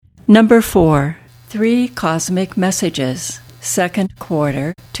Number 4, 3 Cosmic Messages, Second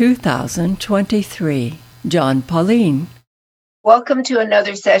Quarter, 2023. John Pauline. Welcome to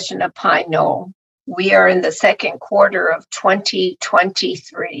another session of Pine Knoll. We are in the second quarter of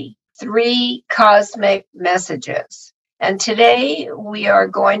 2023. 3 Cosmic Messages. And today we are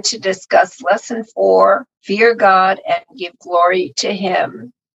going to discuss Lesson 4, Fear God and Give Glory to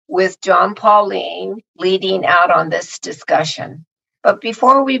Him, with John Pauline leading out on this discussion. But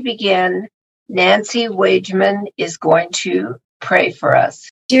before we begin, Nancy Wageman is going to pray for us.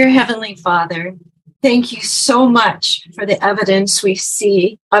 Dear Heavenly Father, thank you so much for the evidence we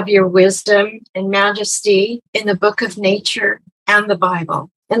see of your wisdom and majesty in the book of nature and the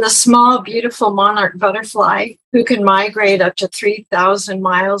Bible. And the small, beautiful monarch butterfly who can migrate up to 3,000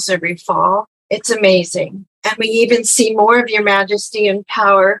 miles every fall. It's amazing. And we even see more of your majesty and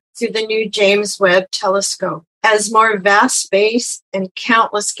power through the new James Webb telescope, as more vast space and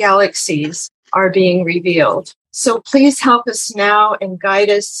countless galaxies are being revealed. So please help us now and guide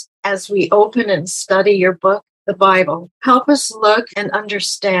us as we open and study your book, the Bible. Help us look and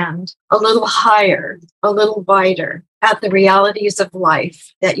understand a little higher, a little wider at the realities of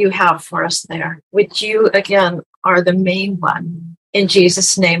life that you have for us there, which you, again, are the main one. In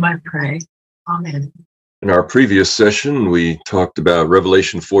Jesus' name I pray. Amen. In our previous session, we talked about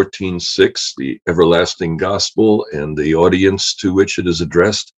Revelation 14:6, the everlasting gospel and the audience to which it is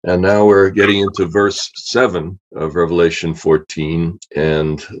addressed. And now we're getting into verse 7 of Revelation 14,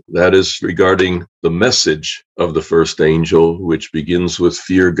 and that is regarding the message of the first angel, which begins with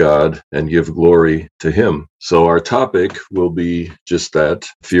fear God and give glory to him. So our topic will be just that,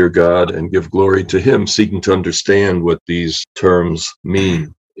 fear God and give glory to him, seeking to understand what these terms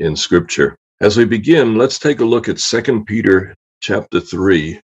mean in Scripture. As we begin, let's take a look at 2 Peter chapter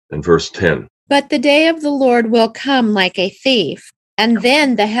 3 and verse 10. But the day of the Lord will come like a thief, and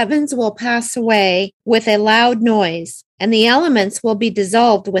then the heavens will pass away with a loud noise, and the elements will be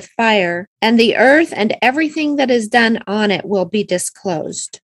dissolved with fire, and the earth and everything that is done on it will be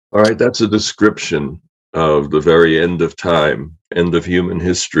disclosed. All right, that's a description of the very end of time, end of human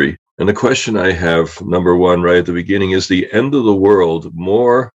history. And the question I have, number one, right at the beginning, is the end of the world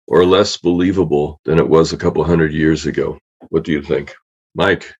more or less believable than it was a couple hundred years ago? What do you think?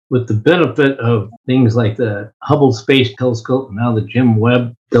 Mike? With the benefit of things like the Hubble Space Telescope and now the James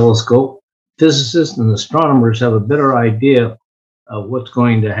Webb Telescope, physicists and astronomers have a better idea of what's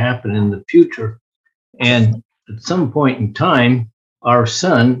going to happen in the future. And at some point in time, our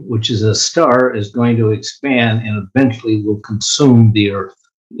sun, which is a star, is going to expand and eventually will consume the Earth.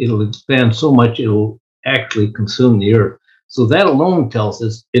 It'll expand so much it will actually consume the Earth. So that alone tells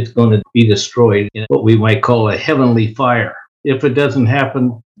us it's going to be destroyed in what we might call a heavenly fire. If it doesn't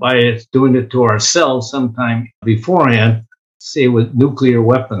happen by us doing it to ourselves sometime beforehand, say with nuclear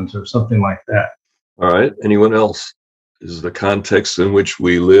weapons or something like that. All right. Anyone else? Is the context in which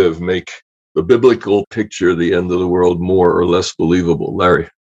we live make the biblical picture, the end of the world, more or less believable? Larry?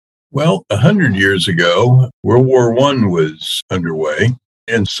 Well, 100 years ago, World War I was underway.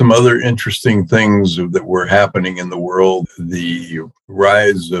 And some other interesting things that were happening in the world, the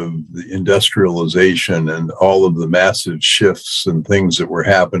rise of the industrialization and all of the massive shifts and things that were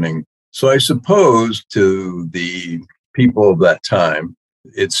happening. So I suppose to the people of that time,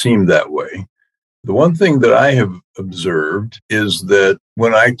 it seemed that way. The one thing that I have observed is that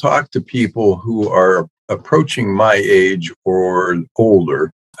when I talk to people who are approaching my age or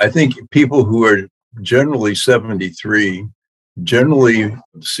older, I think people who are generally 73 generally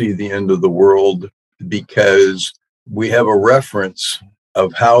see the end of the world because we have a reference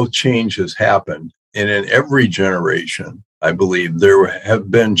of how change has happened. And in every generation, I believe there have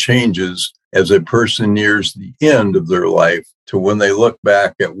been changes as a person nears the end of their life to when they look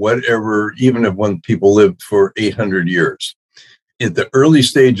back at whatever, even if when people lived for 800 years. At the early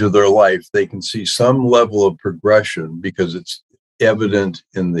stage of their life, they can see some level of progression because it's evident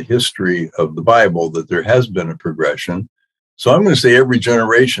in the history of the Bible that there has been a progression. So I'm going to say every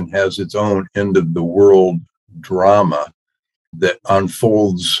generation has its own end of the world drama that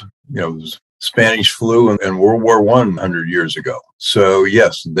unfolds, Spanish flu and World War I 100 years ago. So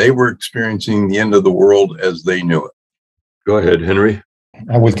yes, they were experiencing the end of the world as they knew it. Go ahead, Henry.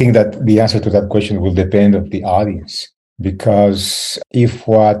 I would think that the answer to that question will depend on the audience, because if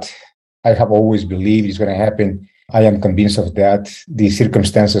what I have always believed is going to happen, I am convinced of that, the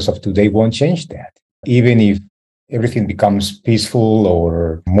circumstances of today won't change that. Even if everything becomes peaceful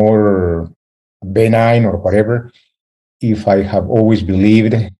or more benign or whatever, if I have always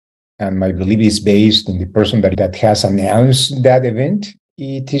believed, and my belief is based on the person that has announced that event,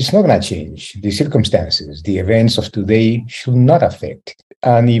 it is not going to change. The circumstances, the events of today should not affect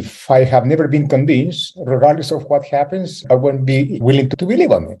And if I have never been convinced, regardless of what happens, I won't be willing to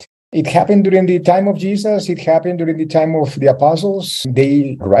believe on it. It happened during the time of Jesus. It happened during the time of the apostles.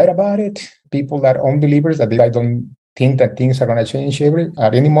 They write about it. People that are unbelievers, that I don't think that things are going to change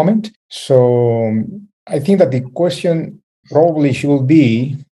at any moment. So I think that the question probably should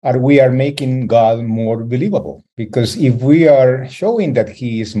be, are we making God more believable? Because if we are showing that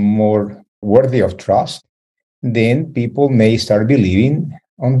he is more worthy of trust, then people may start believing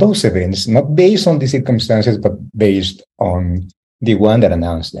on those events, not based on the circumstances, but based on the one that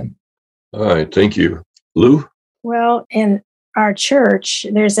announced them. All right, thank you. Lou? Well, in our church,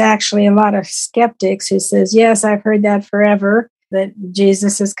 there's actually a lot of skeptics who says, yes, I've heard that forever, that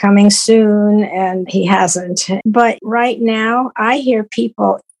Jesus is coming soon, and he hasn't. But right now, I hear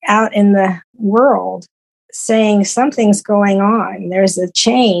people out in the world saying something's going on. There's a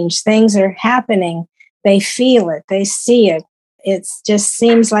change. Things are happening. They feel it. They see it. It just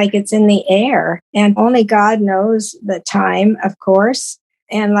seems like it's in the air. And only God knows the time, of course.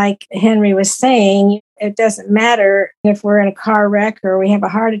 And like Henry was saying, it doesn't matter if we're in a car wreck or we have a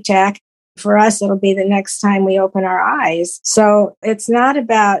heart attack. For us, it'll be the next time we open our eyes. So it's not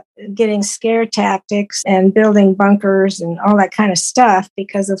about getting scare tactics and building bunkers and all that kind of stuff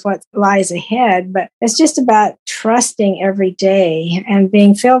because of what lies ahead, but it's just about trusting every day and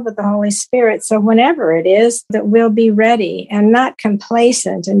being filled with the Holy Spirit. So whenever it is, that we'll be ready and not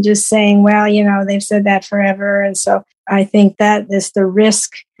complacent and just saying, well, they've said that forever. And so I think that is the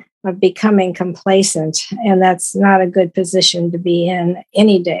risk of becoming complacent, and that's not a good position to be in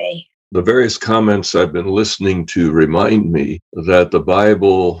any day. The various comments I've been listening to remind me that the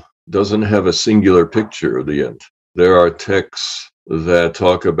Bible doesn't have a singular picture of the end. There are texts that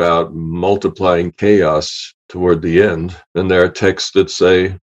talk about multiplying chaos toward the end, and there are texts that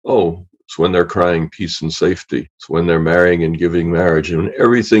say, oh, it's when they're crying peace and safety. It's when they're marrying and giving marriage. And when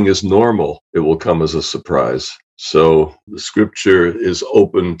everything is normal, it will come as a surprise. So the scripture is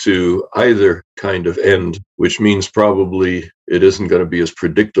open to either kind of end, which means probably it isn't going to be as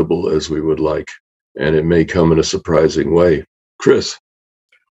predictable as we would like, and it may come in a surprising way. Chris?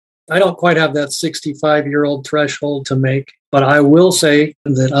 I don't quite have that 65-year-old threshold to make, but I will say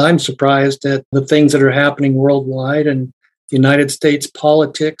that I'm surprised at the things that are happening worldwide and United States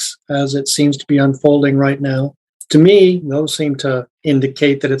politics as it seems to be unfolding right now. To me, those seem to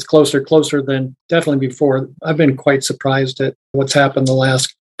indicate that it's closer than definitely before. I've been quite surprised at what's happened the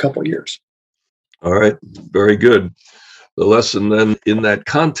last couple of years. All right, very good. The lesson then in that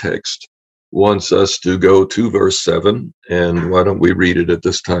context wants us to go to verse 7, and why don't we read it at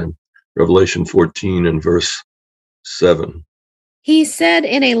this time? Revelation 14 and verse 7. He said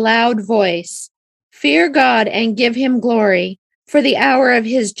in a loud voice, "Fear God and give him glory, for the hour of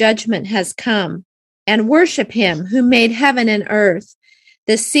his judgment has come. And worship him who made heaven and earth,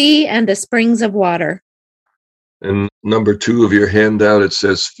 the sea and the springs of water." And number 2 of your handout, it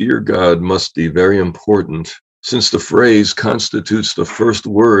says, fear God must be very important, since the phrase constitutes the first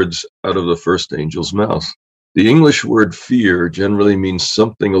words out of the first angel's mouth. The English word fear generally means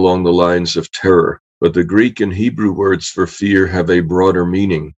something along the lines of terror, but the Greek and Hebrew words for fear have a broader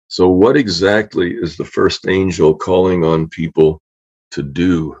meaning. So what exactly is the first angel calling on people to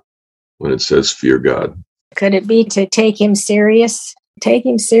do when it says fear God? Could it be to take him serious? Take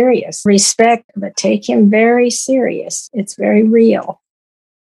him serious. Respect, but take him very serious. It's very real.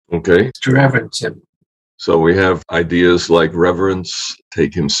 Okay. To reverence him. So we have ideas like reverence,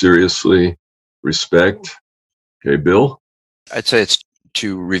 take him seriously, respect. Okay, Bill? I'd say it's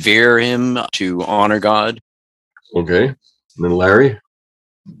to revere him, to honor God. Okay. And then Larry?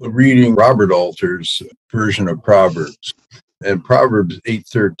 Reading Robert Alter's version of Proverbs. In Proverbs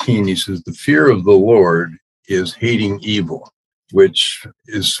 8:13, he says, the fear of the Lord is hating evil, which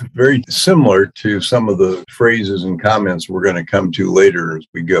is very similar to some of the phrases and comments we're going to come to later as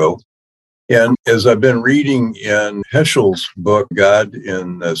we go. And as I've been reading in Heschel's book, God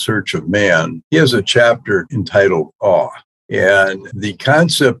in Search of Man, he has a chapter entitled Awe. And the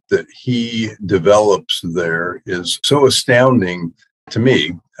concept that he develops there is so astounding to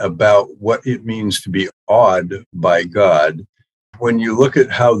me about what it means to be awed by God. When you look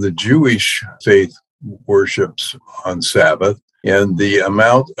at how the Jewish faith worships on Sabbath and the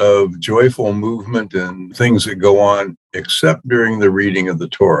amount of joyful movement and things that go on except during the reading of the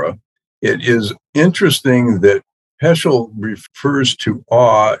Torah, it is interesting that Heschel refers to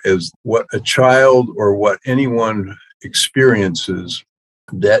awe as what a child or what anyone experiences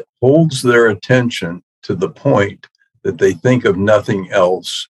that holds their attention to the point that they think of nothing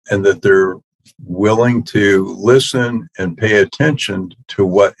else and that they're willing to listen and pay attention to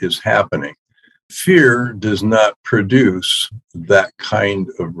what is happening. fear does not produce that kind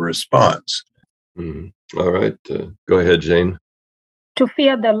of response. All right. Go ahead, Jane. To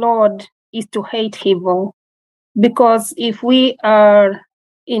fear the Lord is to hate evil, because if we are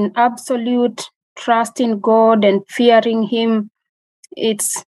in absolute trust in God and fearing Him,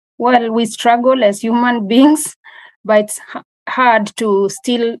 we struggle as human beings, but it's hard to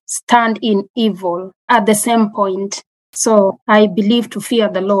still stand in evil at the same point. So I believe to fear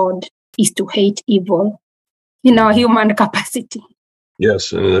the Lord is to hate evil in our human capacity.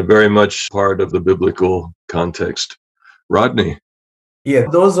 Yes, and they're very much part of the biblical context. Rodney. Yeah,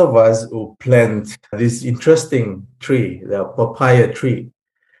 those of us who plant this interesting tree, the papaya tree,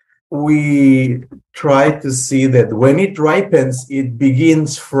 we try to see that when it ripens, it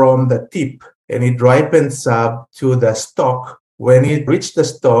begins from the tip and it ripens up to the stalk. When it reaches the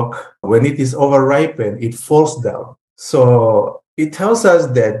stalk, when it is over ripened, it falls down. So it tells us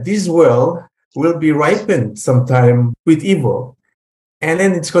that this world will be ripened sometime with evil, and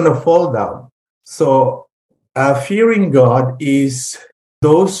then it's going to fall down. So fearing God is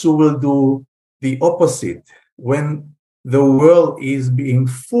those who will do the opposite. When the world is being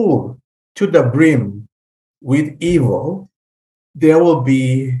full to the brim with evil, there will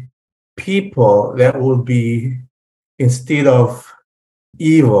be people that will be, instead of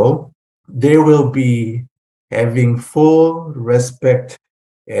evil, they will be having full respect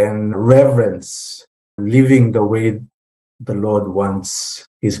and reverence, living the way the Lord wants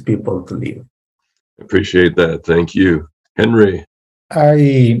His people to live. Appreciate that. Thank you. Henry.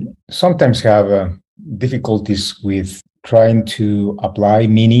 I sometimes have difficulties with trying to apply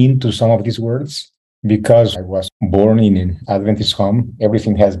meaning to some of these words because I was born in an Adventist home.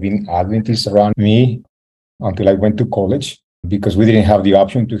 Everything has been Adventist around me until I went to college because we didn't have the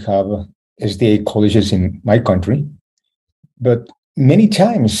option to have SDA colleges in my country. But many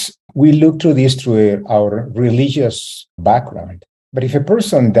times we look through this through our religious background. But if a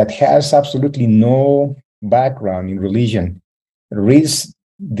person that has absolutely no background in religion reads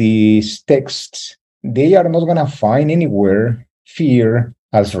these texts, they are not going to find anywhere fear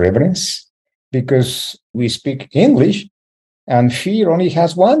as reverence, because we speak English and fear only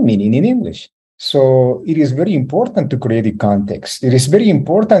has one meaning in English. So it is very important to create a context. It is very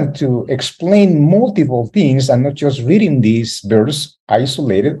important to explain multiple things and not just reading this verse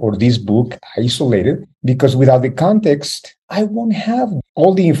isolated or this book isolated, because without the context, I won't have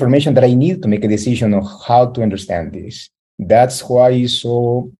all the information that I need to make a decision on how to understand this. That's why it's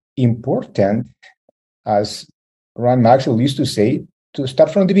so important, as Ron Maxwell used to say, to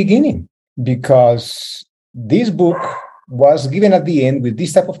start from the beginning, because this book was given at the end with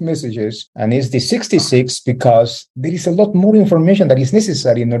this type of messages, and it's the 66 because there is a lot more information that is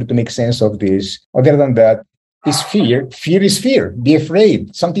necessary in order to make sense of this. Other than that, is fear. Fear is fear. Be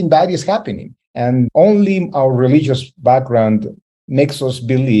afraid. Something bad is happening. And only our religious background makes us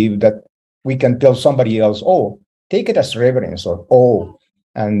believe that we can tell somebody else, oh, take it as reverence, or oh,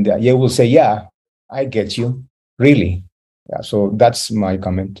 and you will say, yeah, I get you. Really. Yeah, so that's my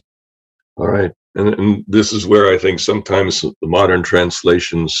comment. All right. And this is where I think sometimes the modern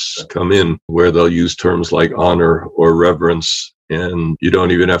translations come in, where they'll use terms like honor or reverence, and you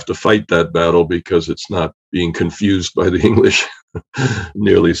don't even have to fight that battle because it's not being confused by the English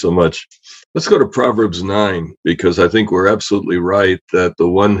nearly so much. Let's go to Proverbs 9, because I think we're absolutely right that the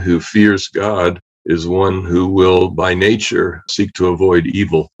one who fears God is one who will, by nature, seek to avoid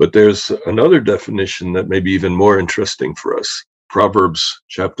evil. But there's another definition that may be even more interesting for us. Proverbs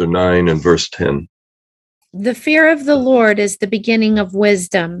chapter 9 and verse 10. The fear of the Lord is the beginning of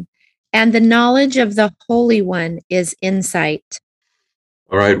wisdom, and the knowledge of the Holy One is insight.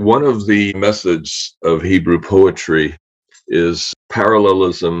 All right, one of the methods of Hebrew poetry is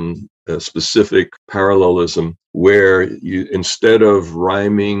parallelism, a specific parallelism, where you, instead of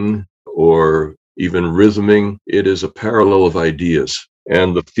rhyming or even rhythming, it is a parallel of ideas.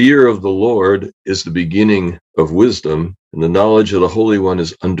 And the fear of the Lord is the beginning of wisdom, and the knowledge of the Holy One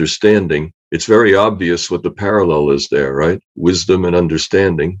is understanding. It's very obvious what the parallel is there, right? Wisdom and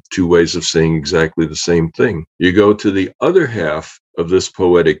understanding, two ways of saying exactly the same thing. You go to the other half of this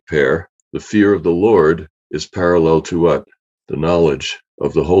poetic pair, the fear of the Lord is parallel to what? The knowledge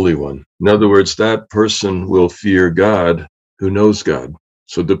of the Holy One. In other words, that person will fear God who knows God.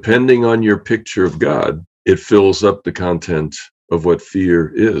 So depending on your picture of God, it fills up the content of what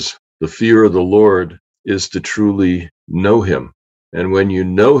fear is. The fear of the Lord is to truly know Him. And when you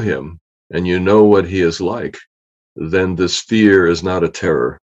know Him and you know what He is like, then this fear is not a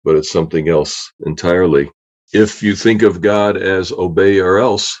terror, but it's something else entirely. If you think of God as obey or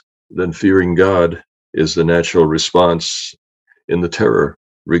else, then fearing God is the natural response in the terror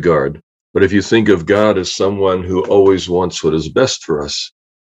regard. But if you think of God as someone who always wants what is best for us,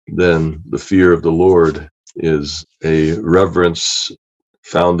 then the fear of the Lord is a reverence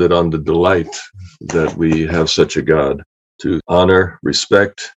founded on the delight that we have such a God to honor,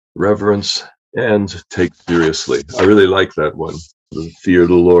 respect, reverence, and take seriously. I really like that one. The fear of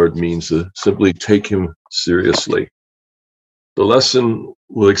the Lord means to simply take him seriously. The lesson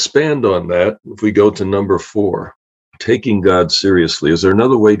will expand on that if we go to number 4, taking God seriously. Is there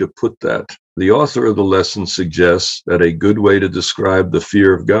another way to put that? The author of the lesson suggests that a good way to describe the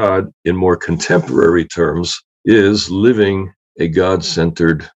fear of God in more contemporary terms is living a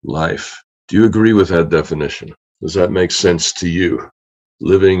God-centered life. Do you agree with that definition? Does that make sense to you?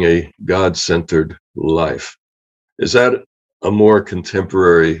 Living a God-centered life. Is that a more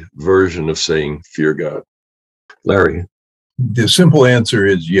contemporary version of saying fear God? Larry? The simple answer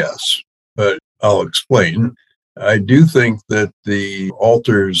is yes, but I'll explain. I do think that the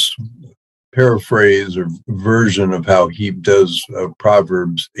author's paraphrase or version of how he does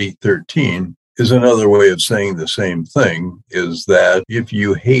Proverbs 8:13 is another way of saying the same thing, is that if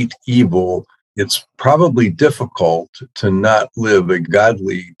you hate evil, it's probably difficult to not live a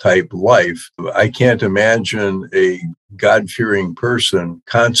godly type life. I can't imagine a God-fearing person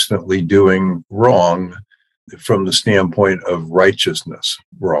constantly doing wrong from the standpoint of righteousness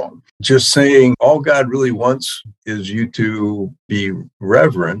wrong. Just saying all God really wants is you to be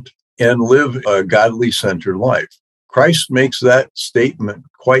reverent and live a godly centered life. Christ makes that statement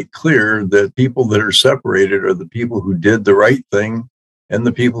quite clear that people that are separated are the people who did the right thing and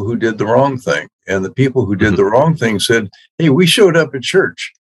the people who did the wrong thing. And the people who did the wrong thing said, hey, we showed up at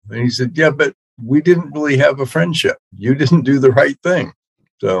church. And he said, yeah, but we didn't really have a friendship. You didn't do the right thing.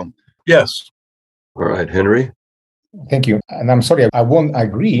 So, yes. All right, Henry. Thank you. And I'm sorry, I won't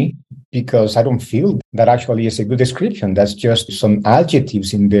agree because I don't feel that actually is a good description. That's just some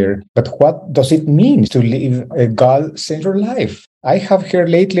adjectives in there. But what does it mean to live a God-centered life? I have heard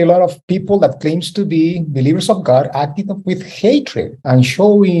lately a lot of people that claims to be believers of God acting with hatred and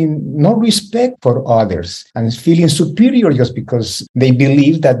showing no respect for others and feeling superior just because they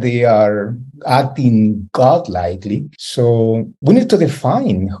believe that they are acting godlikely. So we need to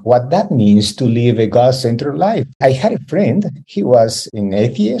define what that means to live a God-centered life. I had a friend, he was an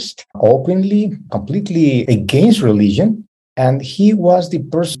atheist, openly, completely against religion, and he was the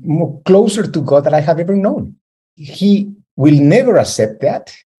person closer to God that I have ever known. He will never accept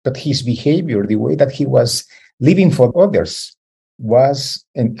that, but his behavior, the way that he was living for others, was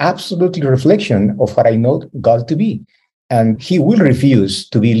an absolute reflection of what I know God to be. And he will refuse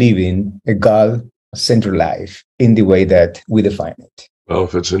to be living a God-centered life in the way that we define it. Well,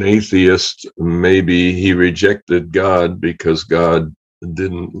 if it's an atheist, maybe he rejected God because God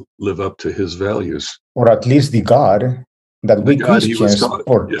didn't live up to his values. Or at least the God that we Christians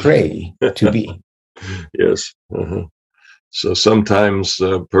portray to be. Yes. Uh-huh. So sometimes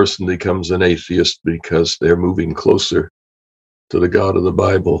a person becomes an atheist because they're moving closer to the God of the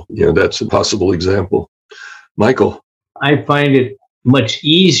Bible. That's a possible example. Michael? I find it much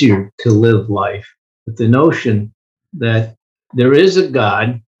easier to live life with the notion that there is a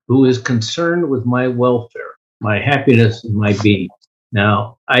God who is concerned with my welfare, my happiness, and my being.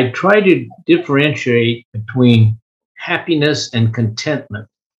 Now, I try to differentiate between happiness and contentment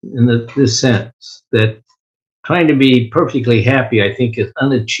in this sense that trying to be perfectly happy, I think, is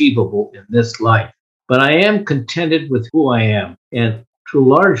unachievable in this life. But I am contented with who I am. And to a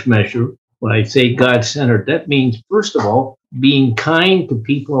large measure, when I say God-centered, that means, first of all, being kind to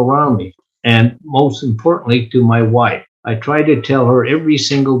people around me. And most importantly, to my wife. I try to tell her every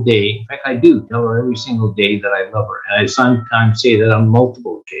single day, in fact, I do tell her every single day that I love her. And I sometimes say that on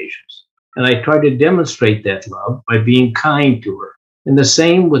multiple occasions. And I try to demonstrate that love by being kind to her. And the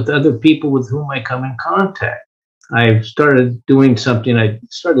same with other people with whom I come in contact. I've started doing something. I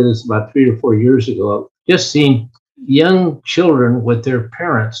started this about 3 or 4 years ago. Just seeing young children with their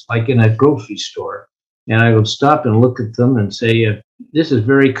parents, like in a grocery store. And I would stop and look at them and say, this is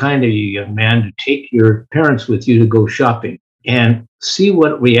very kind of you, young man, to take your parents with you to go shopping and see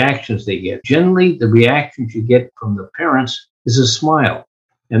what reactions they get. Generally, the reactions you get from the parents is a smile.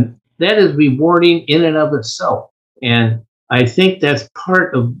 And that is rewarding in and of itself. And I think that's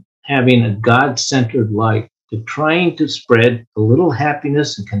part of having a God-centered life, to trying to spread a little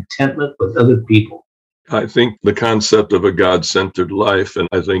happiness and contentment with other people. I think the concept of a God-centered life, and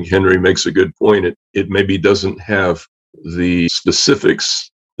I think Henry makes a good point, it maybe doesn't have the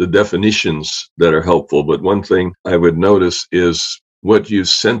specifics, the definitions that are helpful. But one thing I would notice is what you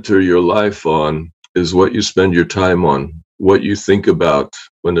center your life on is what you spend your time on, what you think about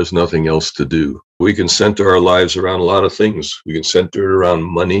when there's nothing else to do. We can center our lives around a lot of things. We can center it around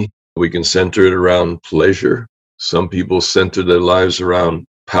money. We can center it around pleasure. Some people center their lives around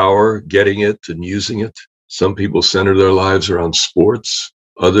power, getting it and using it. Some people center their lives around sports,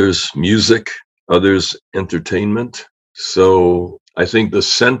 others music, others entertainment. So I think the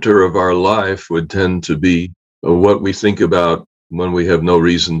center of our life would tend to be what we think about when we have no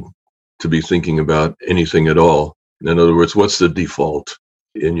reason to be thinking about anything at all. In other words, what's the default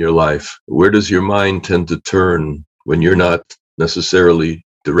in your life? Where does your mind tend to turn when you're not necessarily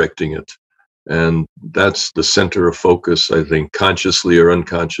directing it? And that's the center of focus, I think, consciously or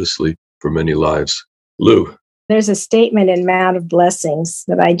unconsciously for many lives. Lou. There's a statement in Mount of Blessings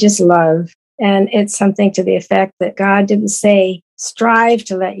that I just love. And it's something to the effect that God didn't say, strive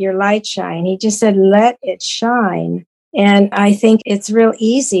to let your light shine. He just said, let it shine. And I think it's real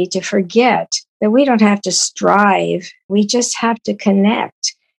easy to forget that we don't have to strive. We just have to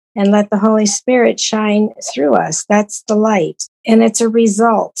connect and let the Holy Spirit shine through us. That's the light. And it's a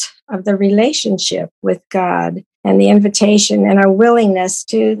result of the relationship with God and the invitation and our willingness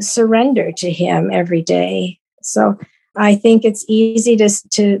to surrender to Him every day. So I think it's easy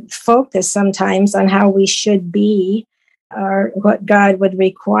to focus sometimes on how we should be or what God would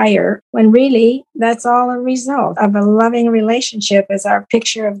require, when really that's all a result of a loving relationship as our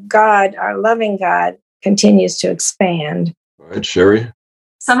picture of God, our loving God, continues to expand. All right, Sherry.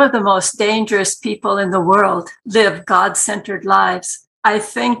 Some of the most dangerous people in the world live God-centered lives. I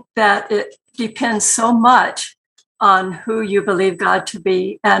think that it depends so much on who you believe God to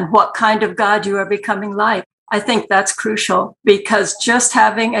be and what kind of God you are becoming like. I think that's crucial because just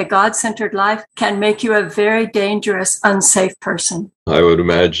having a God-centered life can make you a very dangerous, unsafe person. I would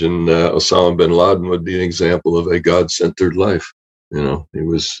imagine Osama bin Laden would be an example of a God-centered life. You know, he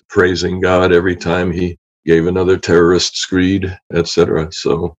was praising God every time he gave another terrorist screed, etc.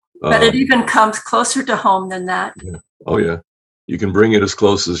 So, but it even comes closer to home than that. Yeah. Oh, yeah. You can bring it as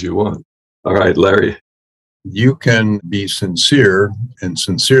close as you want. All right, Larry. You can be sincere and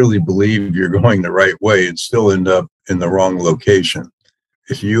sincerely believe you're going the right way and still end up in the wrong location.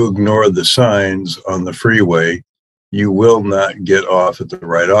 If you ignore the signs on the freeway, you will not get off at the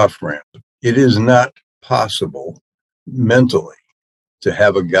right off ramp. It is not possible mentally to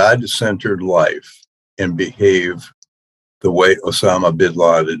have a God-centered life and behave the way Osama bin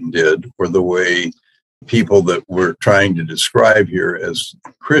Laden did, or the way people that we're trying to describe here as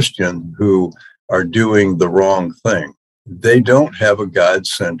Christian who are doing the wrong thing. They don't have a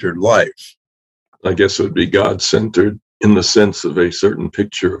God-centered life. I guess it would be God-centered in the sense of a certain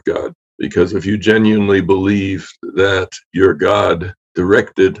picture of God. Because if you genuinely believe that your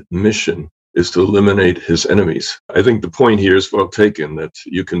God-directed mission is to eliminate his enemies, I think the point here is well taken, that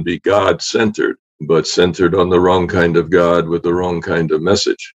you can be God-centered, but centered on the wrong kind of God with the wrong kind of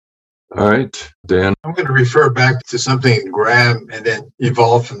message. All right, Dan. I'm going to refer back to something Graham and then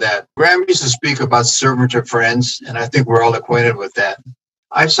evolve from that. Graham used to speak about servant to friends, and I think we're all acquainted with that.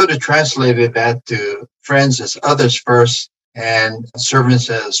 I've sort of translated that to friends as others first and servants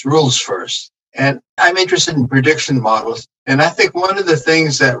as rules first. And I'm interested in prediction models. And I think one of the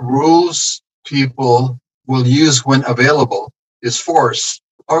things that rules people will use when available is force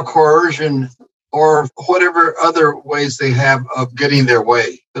or coercion or whatever other ways they have of getting their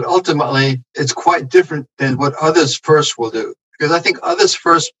way. But ultimately, it's quite different than what others first will do. Because I think others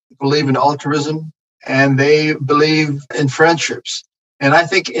first believe in altruism and they believe in friendships. And I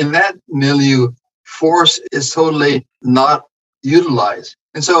think in that milieu, force is totally not utilized.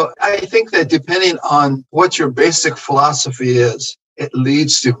 And so I think that depending on what your basic philosophy is, it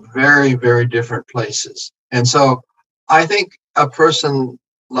leads to very, very different places. And so I think a person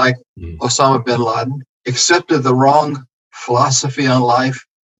like Osama bin Laden accepted the wrong philosophy on life,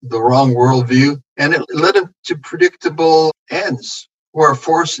 the wrong worldview, and it led him to predictable ends where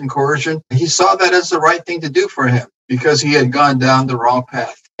force and coercion, he saw that as the right thing to do for him because he had gone down the wrong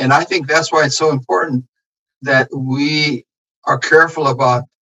path. And I think that's why it's so important that we are careful about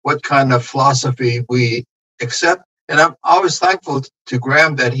what kind of philosophy we accept. And I'm always thankful to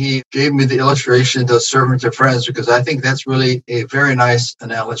Graham that he gave me the illustration of servants of friends, because I think that's really a very nice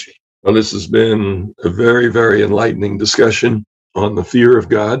analogy. Well, this has been a very, very enlightening discussion on the fear of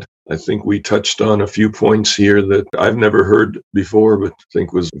God. I think we touched on a few points here that I've never heard before, but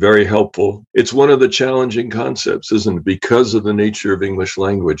think was very helpful. It's one of the challenging concepts, isn't it? Because of the nature of English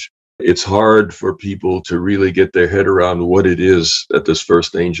language. It's hard for people to really get their head around what it is that this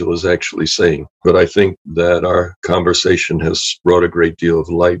first angel is actually saying. But I think that our conversation has brought a great deal of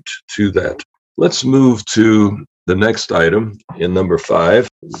light to that. Let's move to the next item in number 5,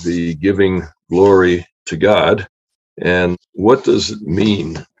 the giving glory to God. And what does it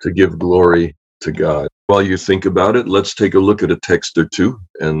mean to give glory to God? While you think about it, let's take a look at a text or two,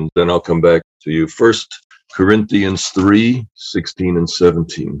 and then I'll come back to you. 1 Corinthians 3:16 and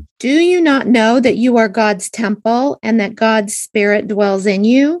 17. Do you not know that you are God's temple and that God's Spirit dwells in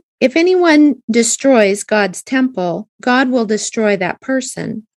you? If anyone destroys God's temple, God will destroy that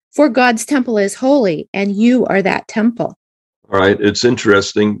person. For God's temple is holy, and you are that temple. All right, it's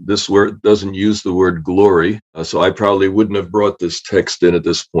interesting. This word doesn't use the word glory, so I probably wouldn't have brought this text in at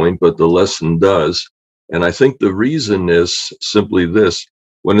this point, but the lesson does. And I think the reason is simply this.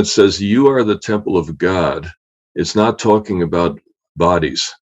 When it says you are the temple of God, it's not talking about bodies.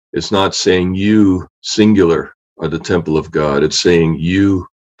 It's not saying you, singular, are the temple of God. It's saying you,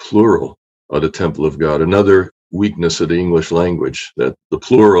 plural, are the temple of God. Another weakness of the English language, that the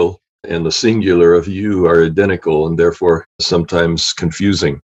plural and the singular of you are identical and therefore sometimes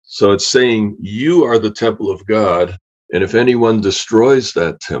confusing. So it's saying you are the temple of God, and if anyone destroys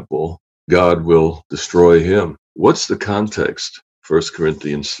that temple, God will destroy him. What's the context? 1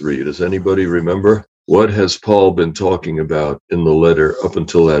 Corinthians 3. Does anybody remember? What has Paul been talking about in the letter up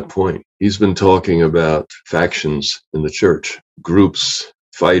until that point? He's been talking about factions in the church, groups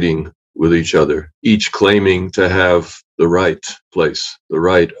fighting with each other, each claiming to have the right place, the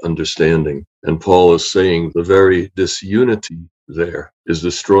right understanding. And Paul is saying the very disunity there is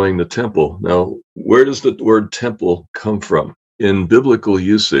destroying the temple. Now, where does the word temple come from? In biblical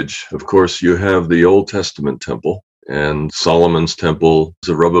usage, of course, you have the Old Testament temple and Solomon's temple,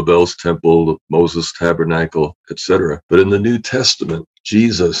 Zerubbabel's temple, Moses' tabernacle, etc. But in the New Testament,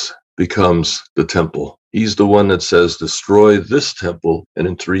 Jesus becomes the temple. He's the one that says, destroy this temple, and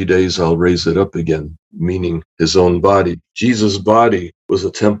in 3 days I'll raise it up again, meaning his own body. Jesus' body was a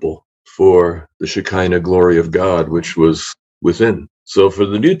temple for the Shekinah glory of God, which was within. So for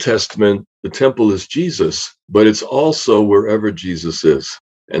the New Testament, the temple is Jesus, but it's also wherever Jesus is.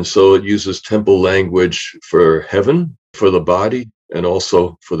 And so it uses temple language for heaven, for the body, and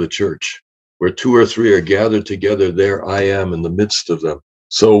also for the church. Where 2 or 3 are gathered together, there I am in the midst of them.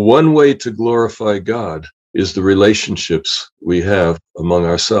 So one way to glorify God is the relationships we have among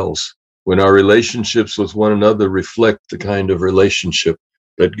ourselves. When our relationships with one another reflect the kind of relationship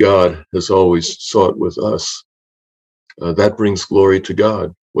that God has always sought with us, that brings glory to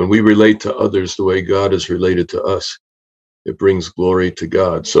God. When we relate to others the way God has related to us, it brings glory to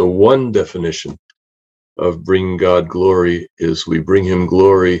God. So one definition of bringing God glory is we bring him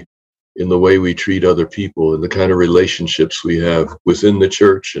glory in the way we treat other people and the kind of relationships we have within the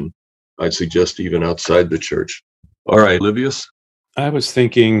church, and I'd suggest even outside the church. All right, Livius? I was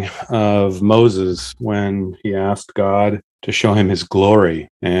thinking of Moses when he asked God to show him his glory,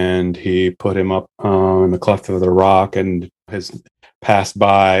 and he put him up in the cleft of the rock, and his passed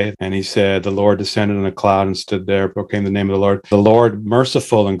by, and he said, the Lord descended in a cloud and stood there, proclaimed the name of the Lord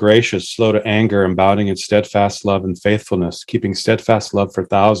merciful and gracious, slow to anger, abounding in steadfast love and faithfulness, keeping steadfast love for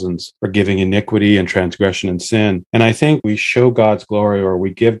thousands, forgiving iniquity and transgression and sin. And I think we show God's glory, or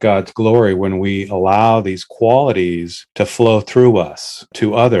we give God's glory, when we allow these qualities to flow through us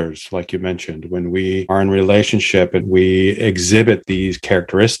to others, like you mentioned, when we are in relationship and we exhibit these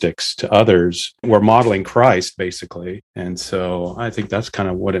characteristics to others. We're modeling Christ, basically. And so I think that's kind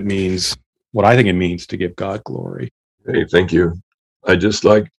of what it means, what I think it means to give God glory. Hey, thank you. I'd just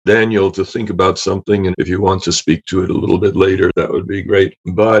like Daniel to think about something, and if you want to speak to it a little bit later, that would be great.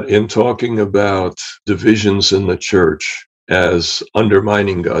 But in talking about divisions in the church as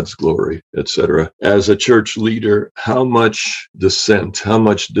undermining God's glory, etc., as a church leader, how much dissent, how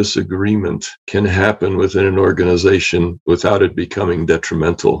much disagreement can happen within an organization without it becoming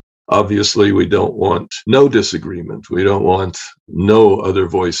detrimental? Obviously, we don't want no disagreement. We don't want no other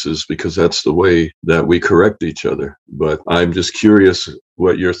voices, because that's the way that we correct each other. But I'm just curious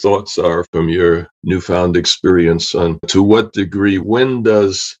what your thoughts are from your newfound experience on to what degree, when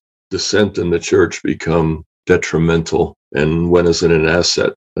does dissent in the church become detrimental and when is it an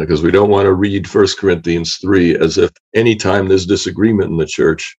asset? Because we don't want to read 1 Corinthians 3 as if anytime there's disagreement in the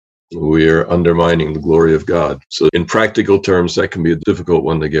church, we are undermining the glory of God. So in practical terms, that can be a difficult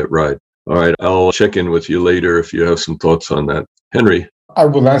one to get right. All right, I'll check in with you later if you have some thoughts on that. Henry? I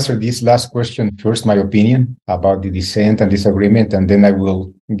will answer this last question first, my opinion about the dissent and disagreement, and then I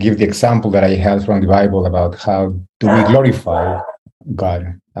will give the example that I have from the Bible about how do we glorify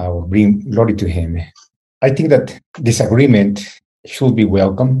God or bring glory to him. I think that disagreement should be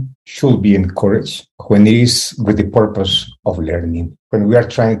welcome, should be encouraged when it is with the purpose of learning, when we are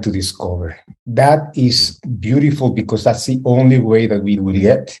trying to discover. That is beautiful, because that's the only way that we will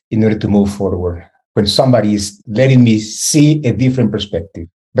get in order to move forward. When somebody is letting me see a different perspective.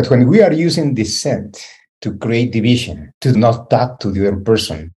 But when we are using dissent to create division, to not talk to the other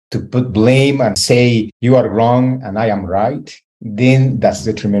person, to put blame and say, you are wrong and I am right, then that's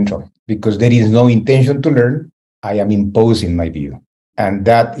detrimental because there is no intention to learn. I am imposing my view. And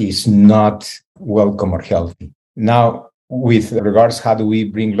that is not welcome or healthy. Now, with regards how do we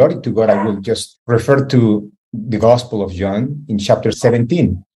bring glory to God, I will just refer to the Gospel of John in chapter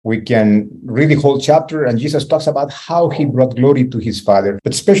 17. We can read the whole chapter, and Jesus talks about how he brought glory to his Father.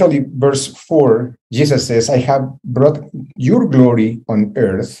 But especially verse 4, Jesus says, I have brought your glory on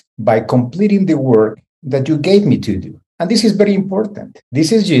earth by completing the work that you gave me to do. And this is very important.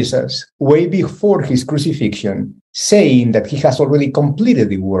 This is Jesus, way before his crucifixion, saying that he has already completed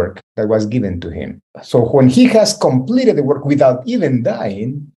the work that was given to him. So when he has completed the work without even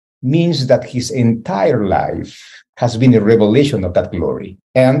dying, means that his entire life has been a revelation of that glory.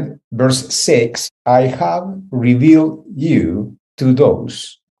 And verse 6, I have revealed you to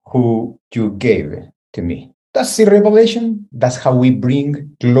those who you gave to me. That's the revelation. That's how we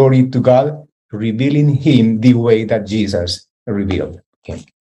bring glory to God, revealing him the way that Jesus revealed him.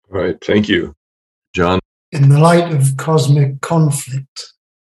 All right. Thank you. John? In the light of cosmic conflict,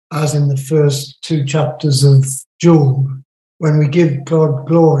 as in the first 2 chapters of Job, when we give God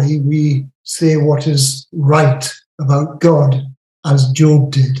glory, we say what is right about God, as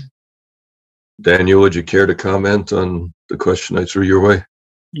Job did. Daniel, would you care to comment on the question I threw your way?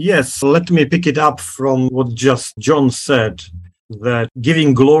 Yes, let me pick it up from what just John said, that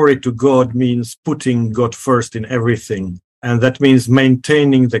giving glory to God means putting God first in everything. And that means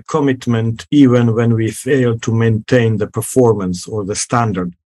maintaining the commitment even when we fail to maintain the performance or the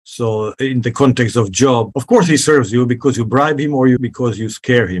standard. So in the context of Job, of course he serves you because you bribe him or because you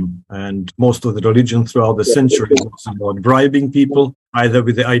scare him. And most of the religion throughout the centuries was about bribing people, either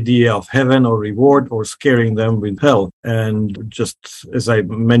with the idea of heaven or reward or scaring them with hell. And just as I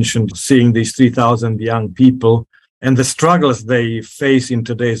mentioned, seeing these 3,000 young people and the struggles they face in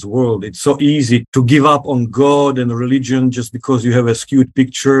today's world, it's so easy to give up on God and religion just because you have a skewed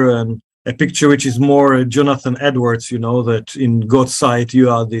picture, and a picture which is more Jonathan Edwards, that in God's sight you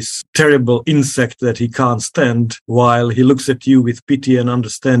are this terrible insect that he can't stand, while he looks at you with pity and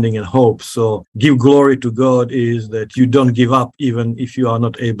understanding and hope. So give glory to God is that you don't give up even if you are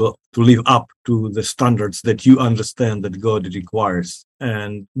not able to live up to the standards that you understand that God requires.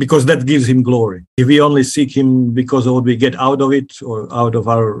 And because that gives him glory. If we only seek him because of what we get out of it or out of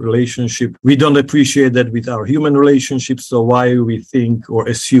our relationship, we don't appreciate that with our human relationships. So why we think or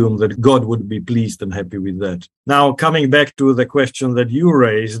assume that God would be pleased and happy with that? Now, coming back to the question that you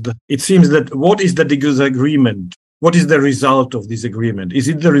raised, it seems that what is the disagreement? What is the result of this agreement? Is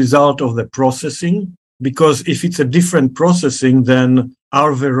it the result of the processing? Because if it's a different processing, then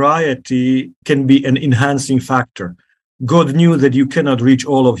our variety can be an enhancing factor. God knew that you cannot reach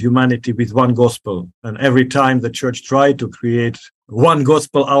all of humanity with one gospel. And every time the church tried to create one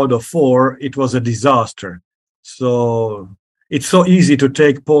gospel out of 4, it was a disaster. So it's so easy to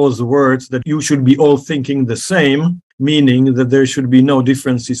take Paul's words that you should be all thinking the same, meaning that there should be no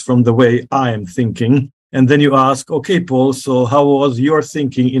differences from the way I am thinking. And then you ask, okay, Paul, so how was your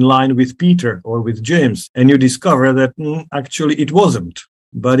thinking in line with Peter or with James? And you discover that actually it wasn't.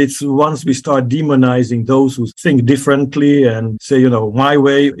 But it's once we start demonizing those who think differently and say, my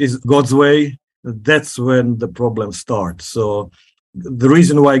way is God's way, that's when the problem starts. So the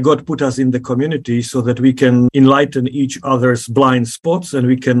reason why God put us in the community so that we can enlighten each other's blind spots and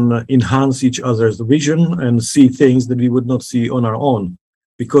we can enhance each other's vision and see things that we would not see on our own,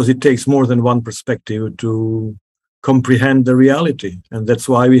 because it takes more than one perspective to comprehend the reality. And that's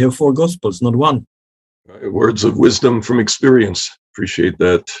why we have 4 gospels, not one. Words of wisdom from experience. Appreciate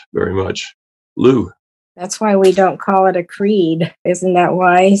that very much. Lou? That's why we don't call it a creed. Isn't that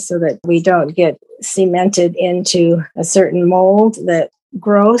why? So that we don't get cemented into a certain mold. That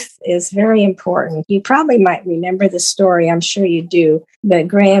growth is very important. You probably might remember the story, I'm sure you do, that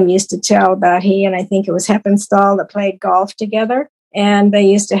Graham used to tell about he and I think it was Heppenstall that played golf together. And they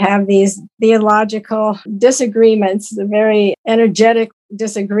used to have these theological disagreements, the very energetic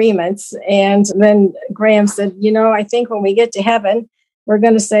disagreements. And then Graham said, I think when we get to heaven, we're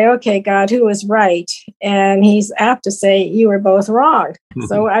going to say, okay, God, who is right? And he's apt to say, you were both wrong.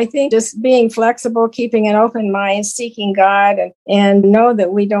 So I think just being flexible, keeping an open mind, seeking God, and know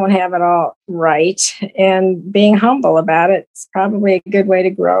that we don't have it all right, and being humble about it is probably a good way to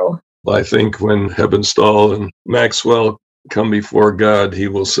grow. Well, I think when Heppenstall and Maxwell come before God, he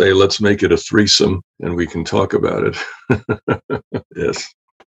will say, let's make it a threesome and we can talk about it. Yes.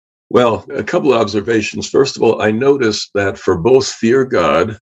 Well, a couple of observations. First of all, I noticed that for both fear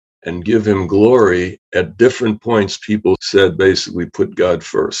God and give him glory, at different points, people said basically put God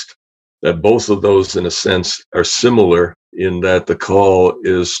first. that both of those, in a sense, are similar in that the call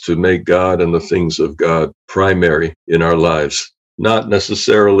is to make God and the things of God primary in our lives, not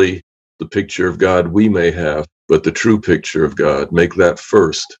necessarily the picture of God we may have, but the true picture of God. Make that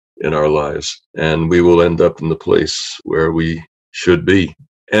first in our lives, and we will end up in the place where we should be.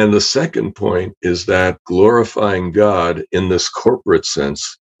 And the second point is that glorifying God in this corporate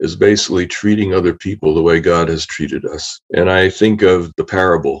sense is basically treating other people the way God has treated us. And I think of the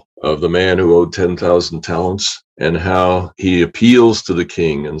parable of the man who owed 10,000 talents and how he appeals to the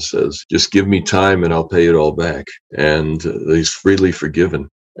king and says, just give me time and I'll pay it all back. And he's freely forgiven.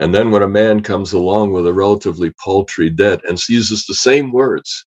 And then when a man comes along with a relatively paltry debt and uses the same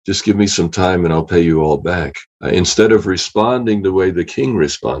words, just give me some time and I'll pay you all back. Instead of responding the way the king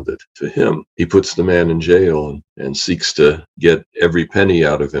responded to him, he puts the man in jail and seeks to get every penny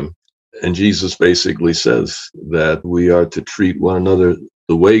out of him. And Jesus basically says that we are to treat one another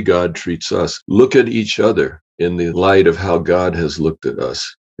the way God treats us. Look at each other in the light of how God has looked at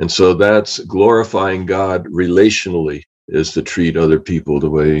us. And so that's glorifying God relationally, is to treat other people the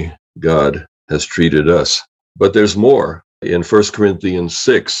way God has treated us. But there's more. In 1 Corinthians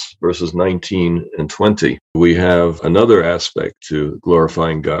 6, verses 19 and 20, we have another aspect to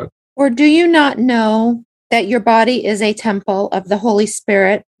glorifying God. Or do you not know that your body is a temple of the Holy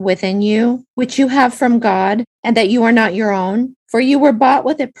Spirit within you, which you have from God, and that you are not your own? For you were bought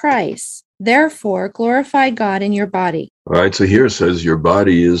with a price. Therefore, glorify God in your body. All right, so here it says your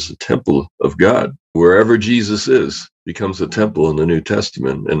body is a temple of God. Wherever Jesus is, becomes a temple in the New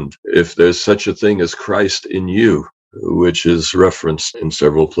Testament. And if there's such a thing as Christ in you, which is referenced in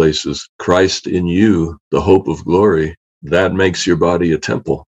several places, Christ in you, the hope of glory, that makes your body a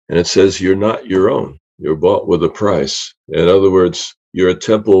temple. And it says you're not your own. You're bought with a price. In other words, you're a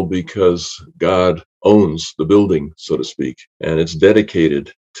temple because God owns the building, so to speak, and it's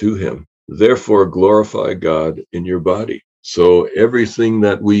dedicated to him. Therefore, glorify God in your body. So everything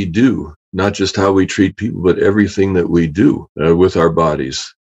that we do, not just how we treat people, but everything that we do with our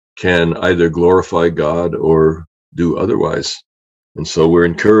bodies can either glorify God or do otherwise. And so we're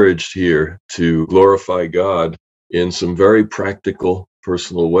encouraged here to glorify God in some very practical,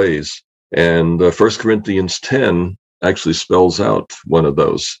 personal ways. And 1 Corinthians 10 actually spells out one of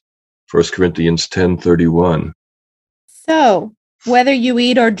those. 1 Corinthians 10:31. So, whether you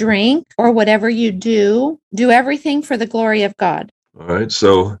eat or drink or whatever you do everything for the glory of God. All right,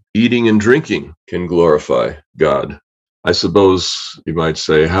 so eating and drinking can glorify God. I suppose you might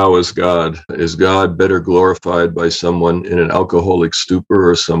say, how is God? Is God better glorified by someone in an alcoholic stupor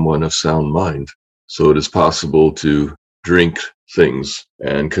or someone of sound mind? So it is possible to drink things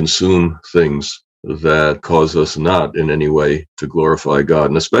and consume things that cause us not in any way to glorify God.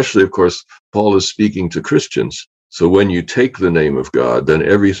 And especially, of course, Paul is speaking to Christians. So when you take the name of God, then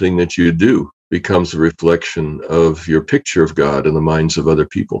everything that you do becomes a reflection of your picture of God in the minds of other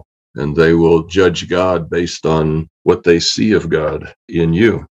people. And they will judge God based on what they see of God in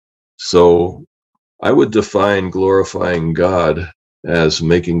you. So I would define glorifying God as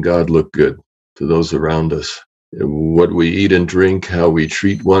making God look good to those around us. What we eat and drink, how we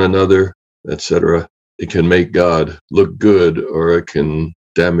treat one another, etc. It can make God look good, or it can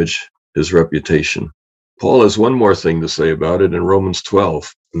damage his reputation. Paul has one more thing to say about it in Romans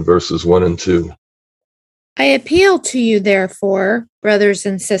 12, in verses 1 and 2. I appeal to you, therefore, brothers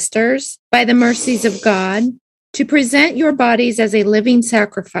and sisters, by the mercies of God, to present your bodies as a living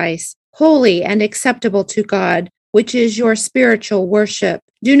sacrifice, holy and acceptable to God, which is your spiritual worship.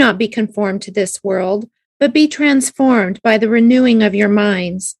 Do not be conformed to this world, but be transformed by the renewing of your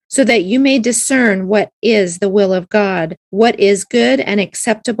minds, so that you may discern what is the will of God, what is good and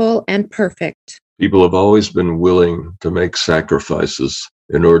acceptable and perfect. People have always been willing to make sacrifices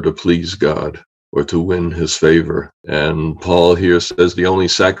in order to please God or to win his favor. And Paul here says the only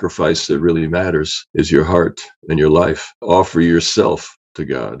sacrifice that really matters is your heart and your life. Offer yourself to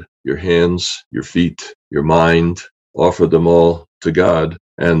God, your hands, your feet, your mind, offer them all to God,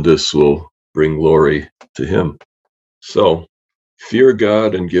 and this will bring glory to him. So, fear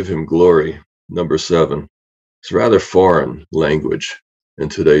God and give him glory. Number 7. It's rather foreign language in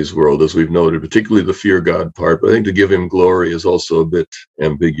today's world, as we've noted, particularly the fear God part. But I think to give him glory is also a bit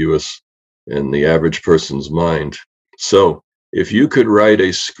ambiguous in the average person's mind. So, if you could write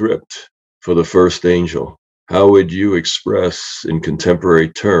a script for the first angel, how would you express in contemporary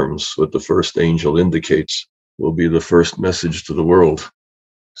terms what the first angel indicates will be the first message to the world?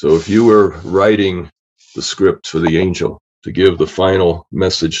 So if you were writing the script for the angel to give the final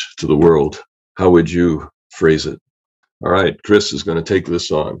message to the world, how would you phrase it? All right, Chris is going to take this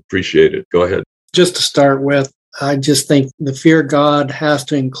on. Appreciate it. Go ahead. Just to start with, I just think the fear of God has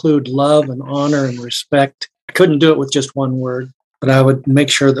to include love and honor and respect. I couldn't do it with just one word, but I would make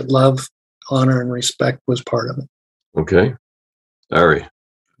sure that love, honor, and respect was part of it. Okay. Larry.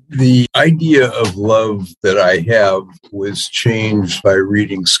 The idea of love that I have was changed by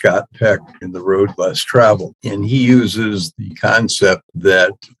reading Scott Peck in The Road Less Traveled. And he uses the concept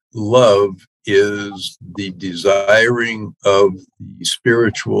that love is the desiring of the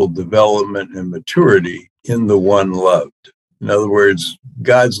spiritual development and maturity in the one loved. In other words,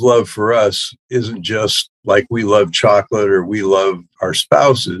 God's love for us isn't just like we love chocolate or we love our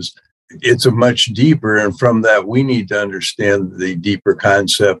spouses. It's a much deeper, and from that, we need to understand the deeper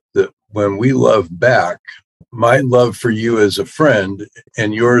concept that when we love back, my love for you as a friend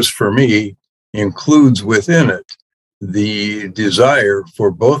and yours for me includes within it the desire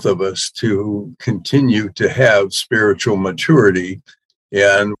for both of us to continue to have spiritual maturity.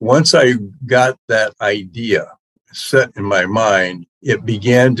 And once I got that idea set in my mind, it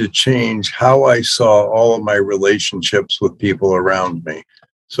began to change how I saw all of my relationships with people around me.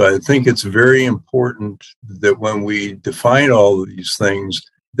 So I think it's very important that when we define all of these things,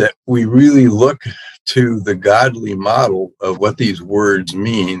 that we really look to the godly model of what these words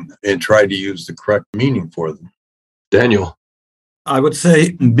mean and try to use the correct meaning for them. Daniel. I would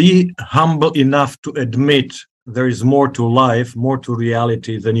say be humble enough to admit there is more to life, more to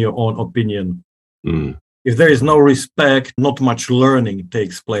reality than your own opinion. If there is no respect, not much learning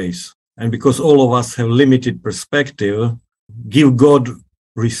takes place. And because all of us have limited perspective, give God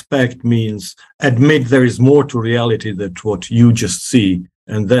respect means admit there is more to reality than what you just see.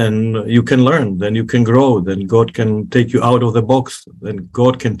 And then you can learn, then you can grow, then God can take you out of the box, then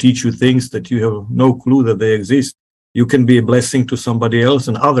God can teach you things that you have no clue that they exist. You can be a blessing to somebody else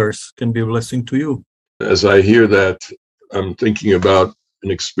and others can be a blessing to you. As I hear that, I'm thinking about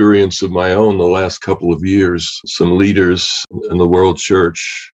an experience of my own the last couple of years. Some leaders in the World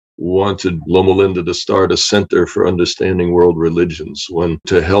Church wanted Loma Linda to start a center for understanding world religions, one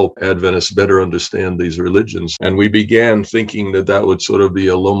to help Adventists better understand these religions. And we began thinking that that would sort of be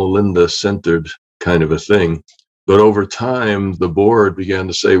a Loma Linda centered kind of a thing. But over time, the board began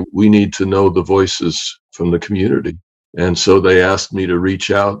to say, we need to know the voices from the community. And so they asked me to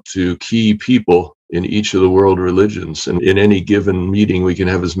reach out to key people in each of the world religions. And in any given meeting, we can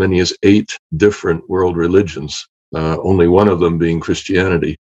have as many as 8 different world religions, only one of them being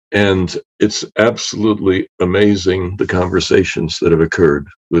Christianity. And it's absolutely amazing the conversations that have occurred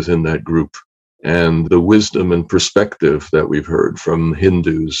within that group and the wisdom and perspective that we've heard from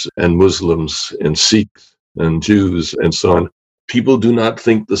Hindus and Muslims and Sikhs and Jews and so on. People do not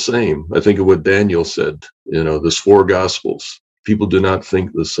think the same. I think of what Daniel said, there's 4 gospels. People do not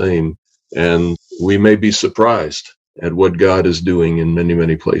think the same. And we may be surprised at what God is doing in many,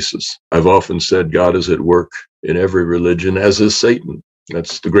 many places. I've often said God is at work in every religion, as is Satan.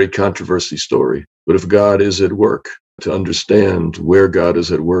 That's the great controversy story. But if God is at work, to understand where God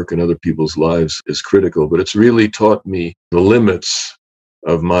is at work in other people's lives is critical. But it's really taught me the limits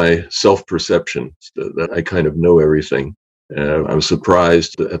of my self-perception, that I kind of know everything. I'm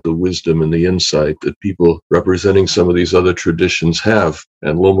surprised at the wisdom and the insight that people representing some of these other traditions have.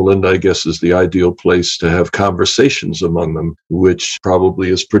 And Loma Linda, I guess, is the ideal place to have conversations among them, which probably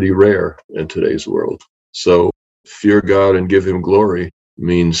is pretty rare in today's world. So fear God and give him glory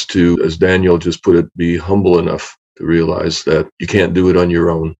means to, as Daniel just put it, be humble enough to realize that you can't do it on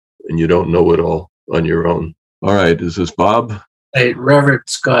your own and you don't know it all on your own. All right, is this Bob? I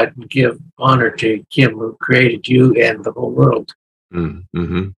reverence God and give honor to Him who created you and the whole world.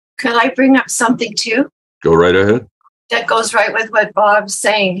 Mm-hmm. Could I bring up something too? Go right ahead. That goes right with what Bob's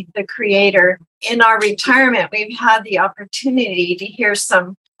saying, the Creator. In our retirement, we've had the opportunity to hear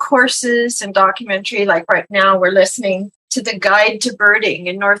some courses and documentary. Like right now, we're listening to the Guide to Birding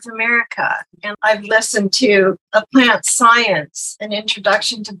in North America. And I've listened to A Plant Science, an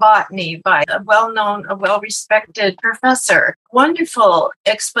introduction to botany by a well-known, a well-respected professor. Wonderful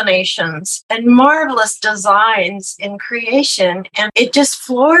explanations and marvelous designs in creation. And it just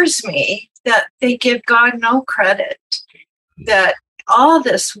floors me that they give God no credit, that all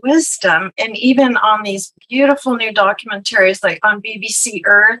this wisdom, and even on these beautiful new documentaries like on BBC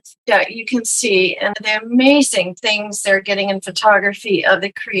Earth that you can see, and the amazing things they're getting in photography of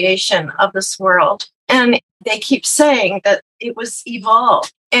the creation of this world. And they keep saying that it was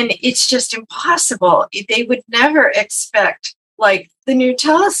evolved, and it's just impossible. They would never expect like the new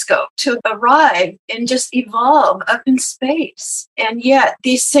telescope to arrive and just evolve up in space. And yet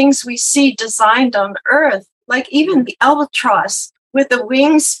these things we see designed on Earth, like even the albatross, with a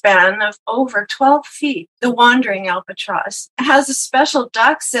wingspan of over 12 feet. The wandering albatross has a special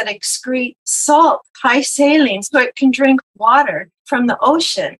ducts that excrete salt, high saline, so it can drink water from the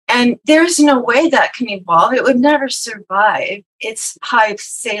ocean. And there's no way that can evolve. It would never survive its high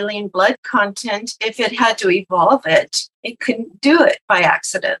saline blood content if it had to evolve it. It couldn't do it by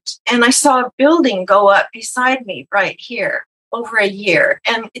accident. And I saw a building go up beside me right here over a year.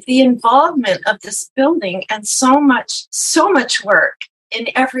 And the involvement of this building and so much work in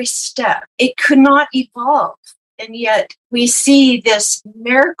every step, it could not evolve. And yet we see this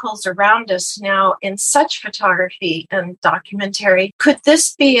miracles around us now in such photography and documentary. Could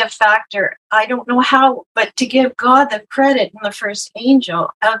this be a factor? I don't know how, but to give God the credit in the first angel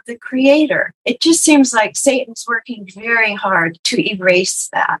of the creator. It just seems like Satan's working very hard to erase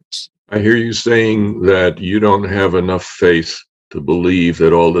that. I hear you saying that you don't have enough faith to believe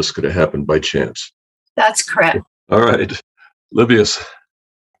that all this could have happened by chance. That's correct. All right. Livius.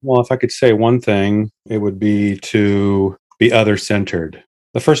 Well, if I could say one thing, it would be to be other-centered.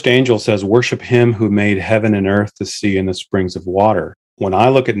 The first angel says, worship him who made heaven and earth, the sea, and the springs of water. When I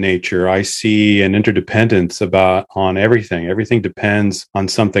look at nature, I see an interdependence on everything. Everything depends on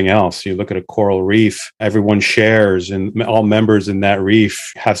something else. You look at a coral reef, everyone shares, and all members in that reef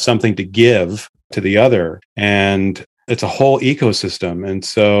have something to give to the other. And it's a whole ecosystem. And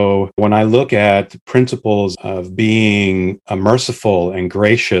so when I look at principles of being merciful and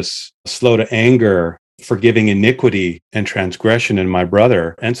gracious, slow to anger, forgiving iniquity and transgression in my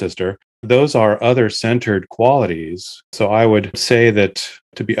brother and sister, those are other-centered qualities. So I would say that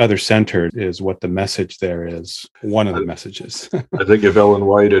to be other-centered is what the message there is, one of the messages. I think if Ellen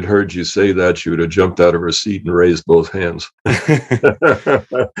White had heard you say that, she would have jumped out of her seat and raised both hands. Praise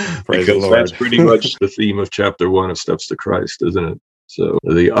the Lord. That's pretty much the theme of chapter 1 of Steps to Christ, isn't it? So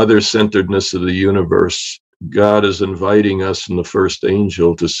the other-centeredness of the universe, God is inviting us in the first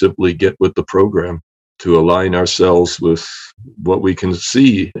angel to simply get with the program, to align ourselves with what we can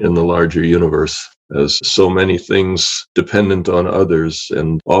see in the larger universe as so many things dependent on others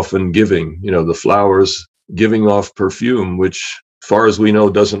and often giving, the flowers giving off perfume, which far as we know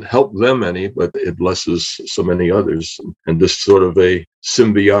doesn't help them any, but it blesses so many others. And this sort of a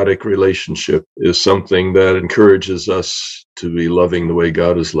symbiotic relationship is something that encourages us to be loving the way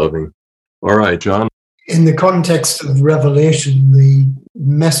God is loving. All right, John. In the context of Revelation, the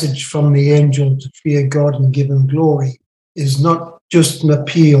message from the angel to fear God and give him glory is not just an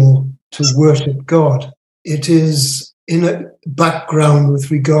appeal to worship God. It is in a background with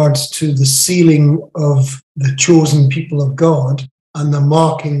regards to the sealing of the chosen people of God and the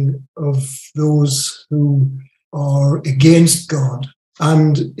marking of those who are against God.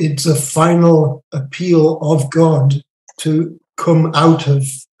 And it's a final appeal of God to come out of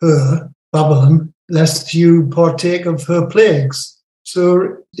her, Babylon, lest you partake of her plagues.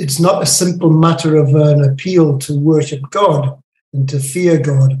 So it's not a simple matter of an appeal to worship God and to fear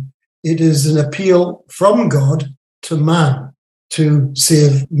God. It is an appeal from God to man to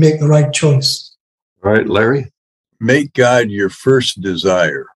make the right choice. All right, Larry? Make God your first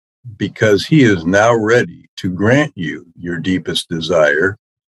desire, because he is now ready to grant you your deepest desire,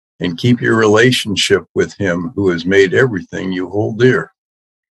 and keep your relationship with him who has made everything you hold dear.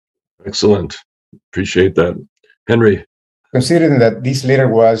 Excellent. Appreciate that. Henry? Considering that this letter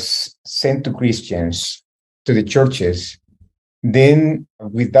was sent to Christians, to the churches, then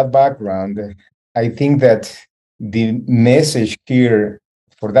with that background, I think that the message here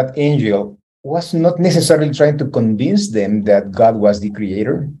for that angel was not necessarily trying to convince them that God was the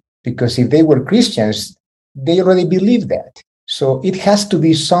creator, because if they were Christians, they already believed that. So it has to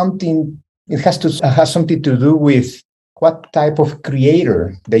be something, it has to have something to do with what type of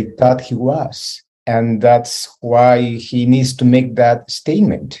creator they thought he was. And that's why he needs to make that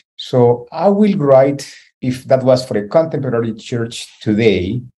statement. So I will write, if that was for a contemporary church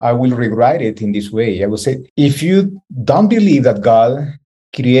today, I will rewrite it in this way. I will say, if you don't believe that God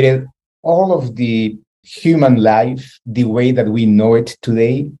created all of the human life the way that we know it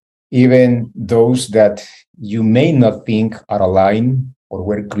today, even those that you may not think are aligned or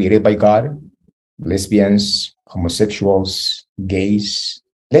were created by God, lesbians, homosexuals, gays,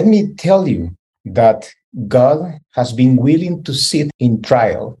 let me tell you that God has been willing to sit in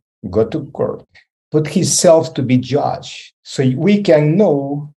trial, go to court, put himself to be judge, so we can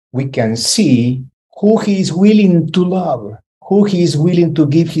know, we can see who he is willing to love, who he is willing to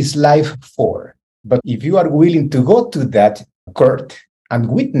give his life for. But if you are willing to go to that court and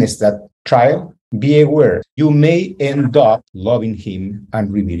witness that trial, be aware, you may end up loving him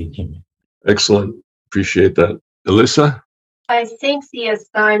and revering him. Excellent. Appreciate that. Alyssa? I think the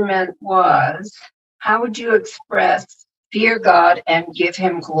assignment was, how would you express fear God and give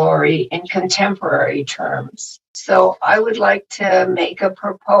him glory in contemporary terms. So I would like to make a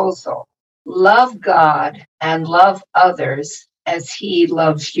proposal. Love God and love others as he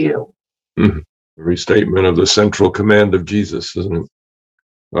loves you. A restatement of the central command of Jesus, isn't it?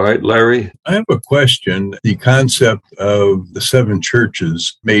 All right, Larry. I have a question. The concept of the 7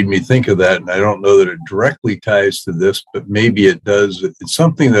 churches made me think of that, and I don't know that it directly ties to this, but maybe it does. It's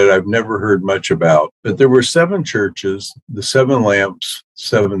something that I've never heard much about. But there were 7 churches, the 7 lamps,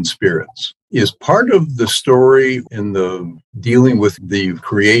 7 spirits. Is part of the story in the dealing with the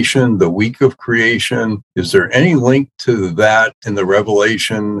creation, the week of creation, is there any link to that in the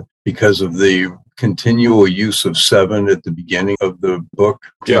Revelation because of the continual use of 7 at the beginning of the book?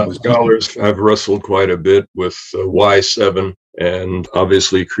 Yeah, scholars have wrestled quite a bit with why 7, and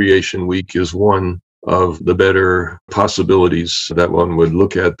obviously Creation Week is one of the better possibilities that one would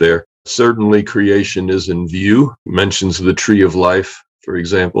look at there. Certainly creation is in view. It mentions the tree of life, for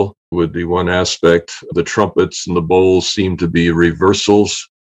example, would be one aspect. The trumpets and the bowls seem to be reversals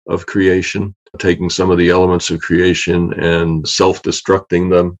of creation, taking some of the elements of creation and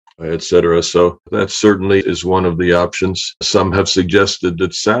self-destructing them, etc. So that certainly is one of the options. Some have suggested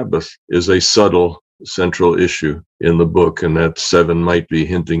that Sabbath is a subtle central issue in the book, and that 7 might be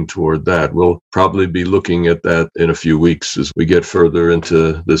hinting toward that. We'll probably be looking at that in a few weeks as we get further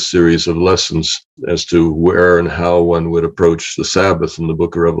into this series of lessons as to where and how one would approach the Sabbath in the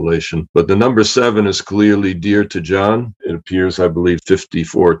book of Revelation. But the number 7 is clearly dear to John. It appears, I believe,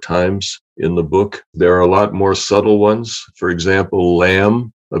 54 times in the book. There are a lot more subtle ones. For example,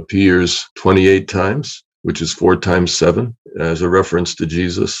 lamb appears 28 times, which is 4 times 7, as a reference to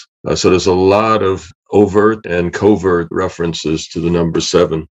Jesus. So there's a lot of overt and covert references to the number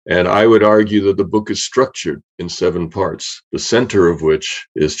 7. And I would argue that the book is structured in 7 parts, the center of which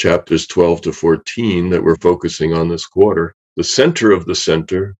is chapters 12 to 14 that we're focusing on this quarter. The center of the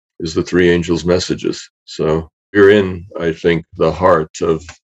center is the 3 angels' messages. So you're in, I think, the heart of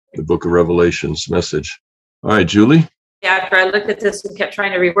the book of Revelation's message. All right, Julie? After I looked at this and kept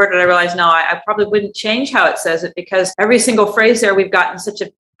trying to reword it, I realized, no, I probably wouldn't change how it says it, because every single phrase there we've gotten such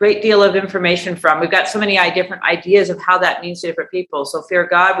a great deal of information from. We've got so many different ideas of how that means to different people. So fear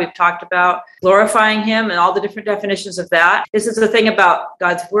God, we've talked about glorifying him and all the different definitions of that. This is the thing about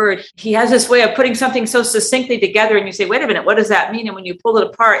God's word. He has this way of putting something so succinctly together, and you say, wait a minute, what does that mean? And when you pull it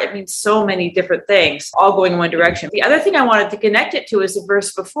apart, it means so many different things, all going in one direction. The other thing I wanted to connect it to is the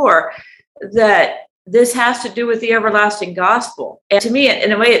verse before, that this has to do with the everlasting gospel. And to me,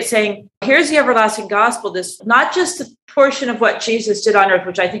 in a way, it's saying, here's the everlasting gospel, this not just the portion of what Jesus did on earth,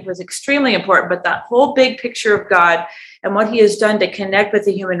 which I think was extremely important, but that whole big picture of God and what he has done to connect with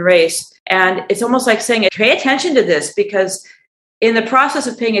the human race. And it's almost like saying, pay attention to this, because in the process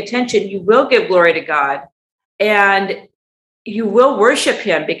of paying attention, you will give glory to God and you will worship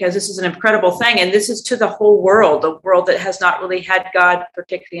him, because this is an incredible thing. And this is to the whole world, the world that has not really had God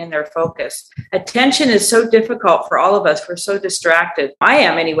particularly in their focus. Attention is so difficult for all of us. We're so distracted. I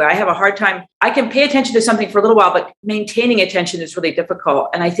am anyway. I have a hard time. I can pay attention to something for a little while, but maintaining attention is really difficult.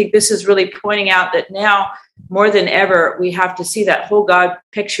 And I think this is really pointing out that now more than ever, we have to see that whole God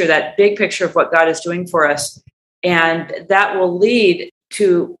picture, that big picture of what God is doing for us. And that will lead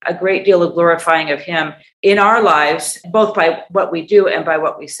to a great deal of glorifying of him in our lives, both by what we do and by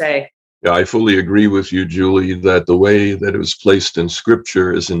what we say. Yeah, I fully agree with you, Julie, that the way that it was placed in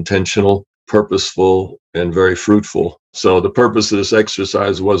Scripture is intentional, purposeful, and very fruitful. So the purpose of this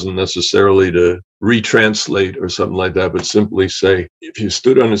exercise wasn't necessarily to retranslate or something like that, but simply say, if you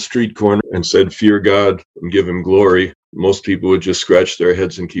stood on a street corner and said, fear God and give him glory, most people would just scratch their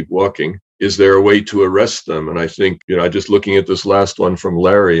heads and keep walking. Is there a way to arrest them? And I think, just looking at this last one from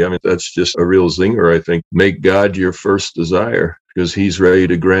Larry, that's just a real zinger, I think. Make God your first desire, because he's ready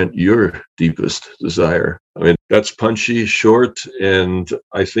to grant your deepest desire. That's punchy, short, and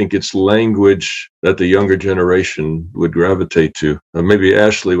I think it's language that the younger generation would gravitate to. Maybe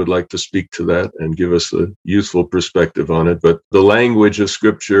Ashley would like to speak to that and give us a useful perspective on it. But the language of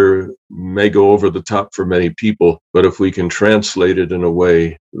Scripture may go over the top for many people, but if we can translate it in a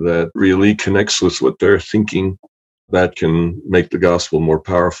way that really connects with what they're thinking, that can make the gospel more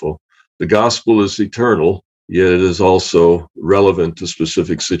powerful. The gospel is eternal, yet it is also relevant to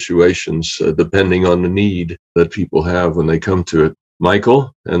specific situations, depending on the need that people have when they come to it.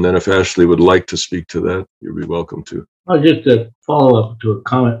 Michael, and then if Ashley would like to speak to that, you'd be welcome to. Well, just to follow up to a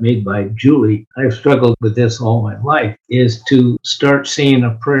comment made by Julie, I've struggled with this all my life, is to start saying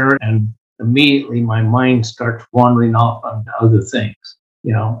a prayer and immediately my mind starts wandering off on other things.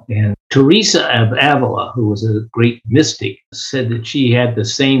 And Teresa of Avila, who was a great mystic, said that she had the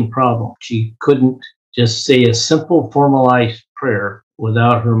same problem. She couldn't just say a simple formalized prayer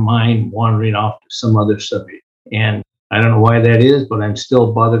without her mind wandering off to some other subject. And I don't know why that is, but I'm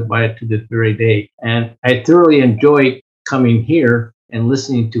still bothered by it to this very day. And I thoroughly enjoy coming here and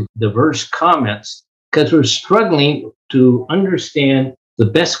listening to diverse comments because we're struggling to understand the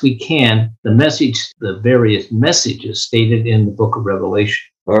best we can the various messages stated in the book of Revelation.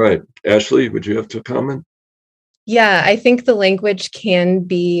 All right. Ashley, would you have to comment? Yeah, I think the language can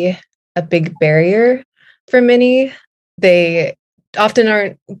be a big barrier for many. They often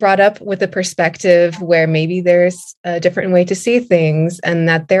aren't brought up with a perspective where maybe there's a different way to see things and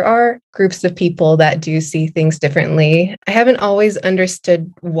that there are groups of people that do see things differently. I haven't always understood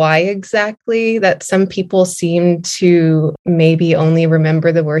why exactly that some people seem to maybe only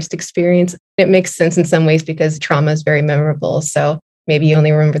remember the worst experience. It makes sense in some ways because trauma is very memorable. So maybe you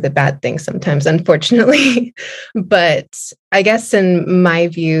only remember the bad things sometimes, unfortunately. But I guess in my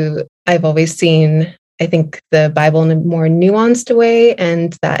view, I've always seen, I think, the Bible in a more nuanced way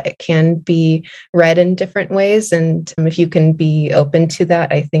and that it can be read in different ways. And if you can be open to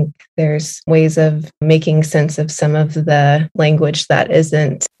that, I think there's ways of making sense of some of the language that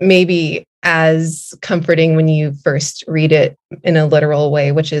isn't maybe as comforting when you first read it in a literal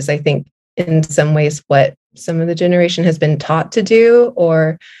way, which is, I think, in some ways what some of the generation has been taught to do,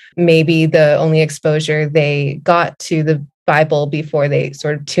 or maybe the only exposure they got to the Bible before they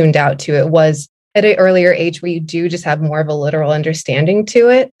sort of tuned out to it was at an earlier age where you do just have more of a literal understanding to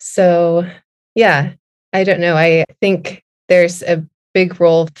it. So yeah, I don't know. I think there's a big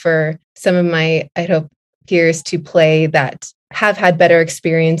role for some of my, I hope, peers to play that have had better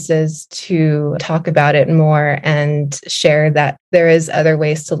experiences to talk about it more and share that there is other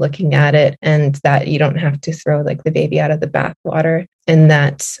ways to looking at it and that you don't have to throw like the baby out of the bathwater, and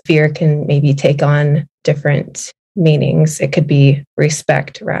that fear can maybe take on different meanings. It could be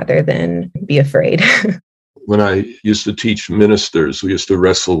respect rather than be afraid. When I used to teach ministers, we used to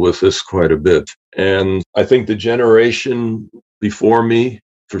wrestle with this quite a bit. And I think the generation before me,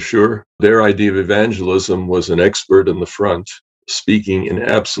 for sure, their idea of evangelism was an expert in the front, speaking in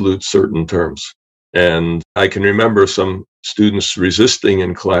absolute certain terms. And I can remember some students resisting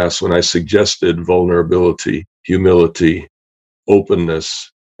in class when I suggested vulnerability, humility,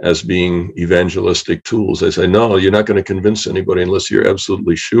 openness as being evangelistic tools. They say, no, you're not going to convince anybody unless you're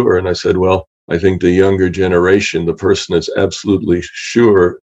absolutely sure. And I said, well, I think the younger generation, the person that's absolutely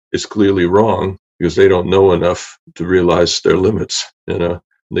sure is clearly wrong because they don't know enough to realize their limits.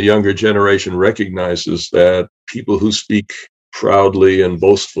 The younger generation recognizes that people who speak proudly and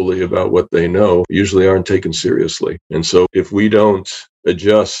boastfully about what they know usually aren't taken seriously. And so if we don't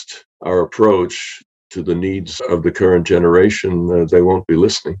adjust our approach to the needs of the current generation, they won't be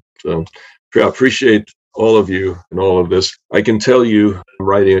listening. So I appreciate all of you and all of this. I can tell you, I'm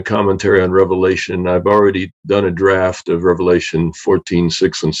writing a commentary on Revelation. I've already done a draft of Revelation 14,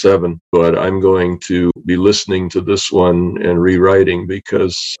 6, and 7, but I'm going to be listening to this one and rewriting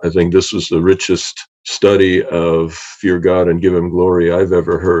because I think this was the richest study of fear God and give him glory I've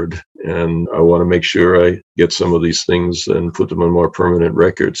ever heard. And I want to make sure I get some of these things and put them on more permanent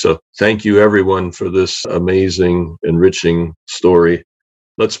record. So thank you, everyone, for this amazing, enriching story.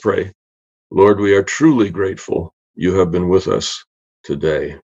 Let's pray. Lord, we are truly grateful you have been with us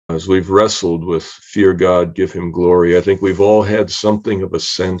today. As we've wrestled with fear God, give him glory, I think we've all had something of a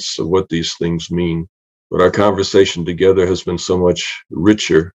sense of what these things mean. But our conversation together has been so much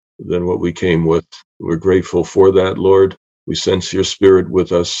richer than what we came with. We're grateful for that, Lord. We sense your spirit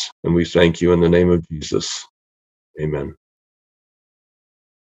with us, and we thank you in the name of Jesus. Amen.